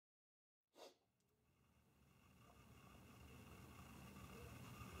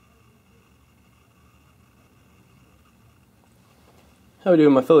How we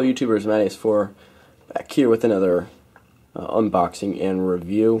doing, my fellow YouTubers? Matt84 back here with another unboxing and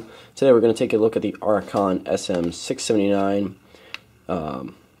review. Today we're going to take a look at the Arkon SM679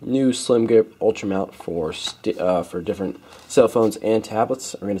 new slim grip ultra mount for different cell phones and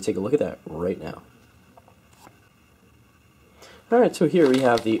tablets. We're going to take a look at that right now. Alright, so here we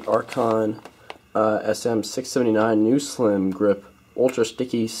have the Arkon SM679 new slim grip ultra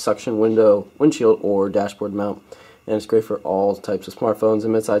sticky suction windshield or dashboard mount. And it's great for all types of smartphones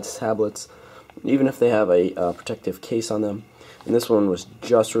and mid-sized tablets, even if they have a protective case on them. And this one was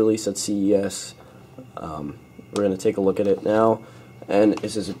just released at CES. We're going to take a look at it now, and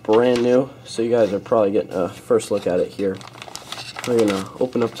this is brand new, so you guys are probably getting a first look at it here. We're going to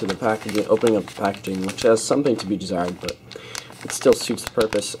opening up the packaging, which has something to be desired, but it still suits the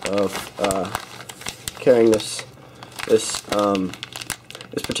purpose of carrying this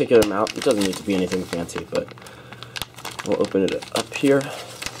particular mount. It doesn't need to be anything fancy, but we'll open it up here.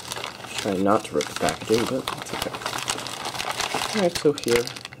 Trying not to rip the packaging, but it's okay. Alright, so here,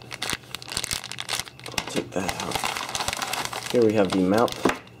 I'll take that out. Here we have the mount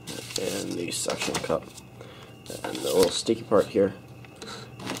and the suction cup and the little sticky part here.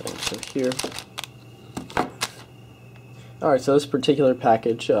 And so here. Alright, so this particular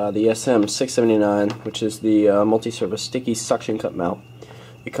package, the SM679, which is the multi-surface sticky suction cup mount.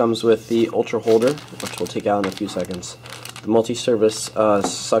 It comes with the ultra holder, which we'll take out in a few seconds. The multi-surface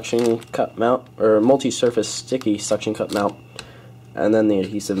suction cup mount, or multi-surface sticky suction cup mount, and then the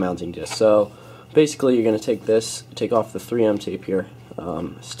adhesive mounting disc. So basically, you're going to take off the 3M tape here,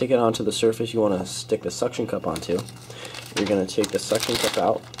 stick it onto the surface you want to stick the suction cup onto. You're going to take the suction cup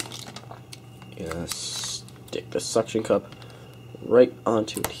out. You're going to stick the suction cup right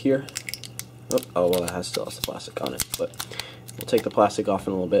onto it here. Oh well, it still has the plastic on it, but we'll take the plastic off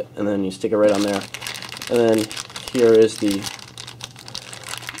in a little bit, and then you stick it right on there. And then here is the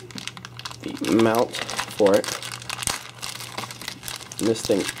mount for it. And this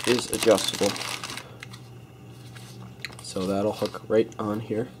thing is adjustable, so that'll hook right on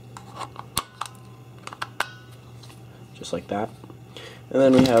here, just like that. And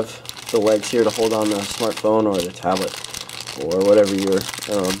then we have the legs here to hold on the smartphone or the tablet or whatever you're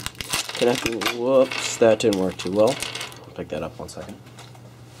connecting. Whoops, that didn't work too well. I'll pick that up one second.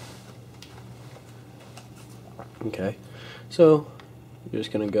 Okay, so you're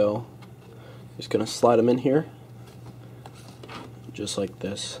just gonna slide them in here, just like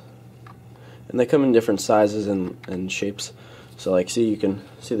this. And they come in different sizes and shapes. So like, see, you can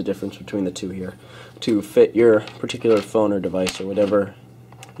see the difference between the two here to fit your particular phone or device or whatever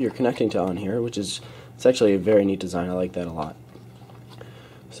you're connecting to on here, which is, it's actually a very neat design. I like that a lot.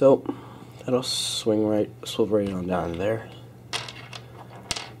 So that'll swivel right on down there,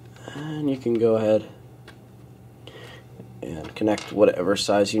 and you can go ahead and connect whatever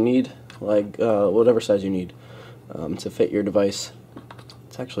size you need, to fit your device.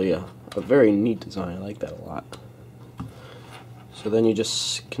 It's actually a very neat design. I like that a lot. So then you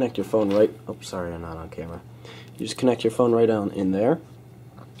just connect your phone right. Oh, sorry, I'm not on camera. You just connect your phone right down in there.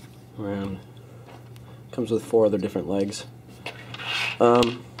 And it comes with 4 other different legs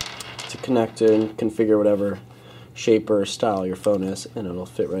to connect and configure whatever shape or style your phone is, and it'll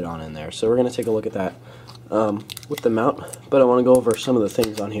fit right on in there. So we're going to take a look at that with the mount, but I want to go over some of the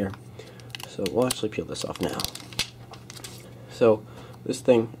things on here. So we'll actually peel this off now. So this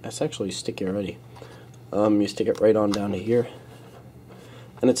thing, it's actually sticky already. You stick it right on down to here,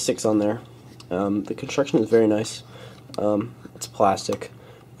 and it sticks on there. The construction is very nice. It's plastic,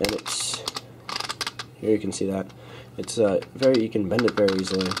 and it's, here you can see that. It's you can bend it very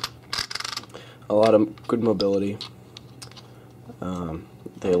easily. A lot of good mobility.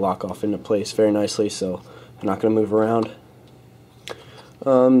 They lock off into place very nicely, so they're not going to move around.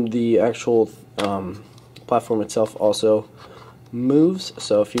 The actual platform itself also moves,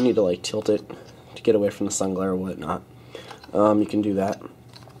 so if you need to like tilt it to get away from the sun glare or whatnot, you can do that.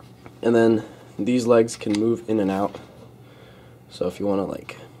 And then these legs can move in and out, so if you want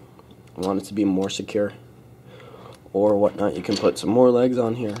it to be more secure or whatnot, you can put some more legs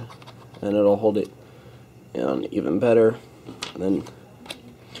on here, and it'll hold it on even better. And then you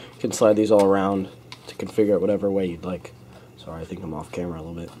can slide these all around to configure it whatever way you'd like. Sorry, I think I'm off camera a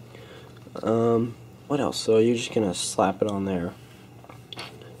little bit. What else? So you're just gonna slap it on there,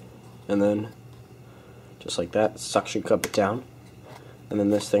 and then just like that, suction cup it down, and then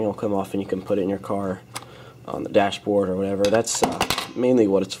this thing will come off, and you can put it in your car, on the dashboard or whatever. That's mainly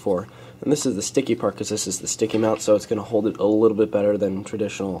what it's for. And this is the sticky part, because this is the sticky mount, so it's gonna hold it a little bit better than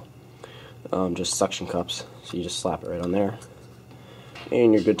traditional just suction cups. So you just slap it right on there,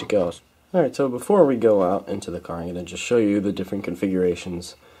 and you're good to go. Alright, so before we go out into the car, I'm going to just show you the different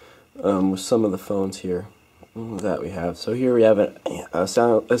configurations with some of the phones here that we have. So here we have a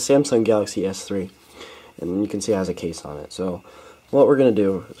Samsung Galaxy S3, and you can see it has a case on it. So what we're going to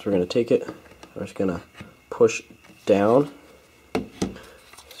do is we're going to take it, we're just going to push down. So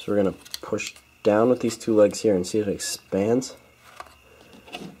we're going to push down with these two legs here and see if it expands.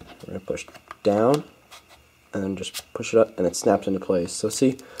 We're going to push down and then just push it up and it snaps into place. So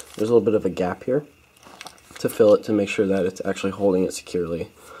see, there's a little bit of a gap here to fill it to make sure that it's actually holding it securely.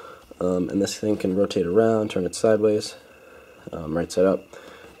 And this thing can rotate around, turn it sideways, right side up.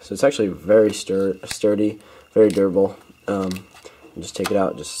 So it's actually very sturdy, very durable. Just take it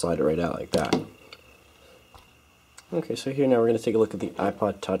out, just slide it right out like that. Okay, so here now we're going to take a look at the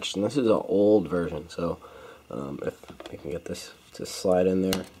iPod Touch, and this is an old version, so if I can get this to slide in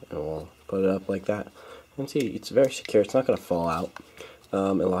there, and we'll put it up like that. You can see it's very secure, it's not going to fall out.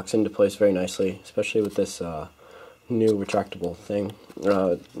 It locks into place very nicely, especially with this new retractable thing,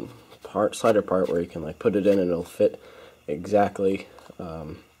 slider part where you can like put it in and it'll fit exactly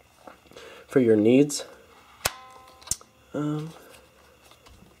for your needs. And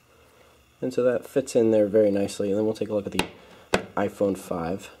so that fits in there very nicely. And then we'll take a look at the iPhone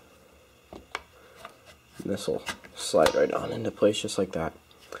 5. And this will slide right on into place just like that.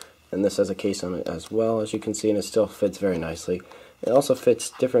 And this has a case on it as well, as you can see, and it still fits very nicely. It also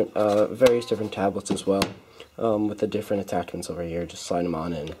fits different, various different tablets as well, with the different attachments over here. Just slide them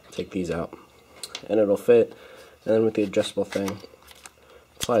on and take these out, and it'll fit. And then with the adjustable thing,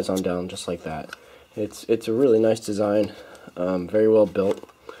 it slides on down just like that. It's a really nice design, very well built.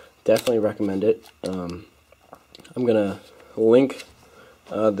 Definitely recommend it. I'm gonna link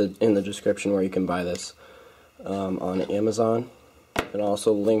in the description where you can buy this on Amazon, and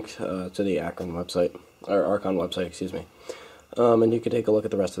also link to the Arkon website, excuse me. And you can take a look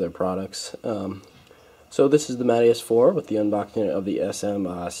at the rest of their products. So this is the Mate S4 with the unboxing of the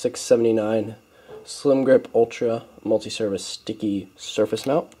SM679 Slim Grip Ultra Multi-Service Sticky Surface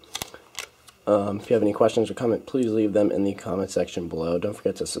Mount. If you have any questions or comments, please leave them in the comment section below. Don't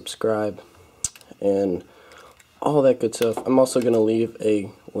forget to subscribe and all that good stuff. I'm also going to leave a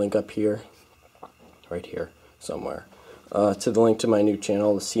link up here, right here somewhere, to the link to my new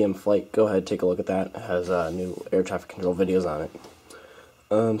channel, the CM Flight. Go ahead, take a look at that. It has new air traffic control videos on it.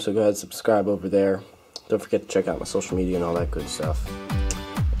 So go ahead, subscribe over there. Don't forget to check out my social media and all that good stuff.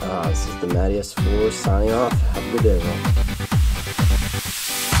 This is the Mate S4 signing off. Have a good day, everyone.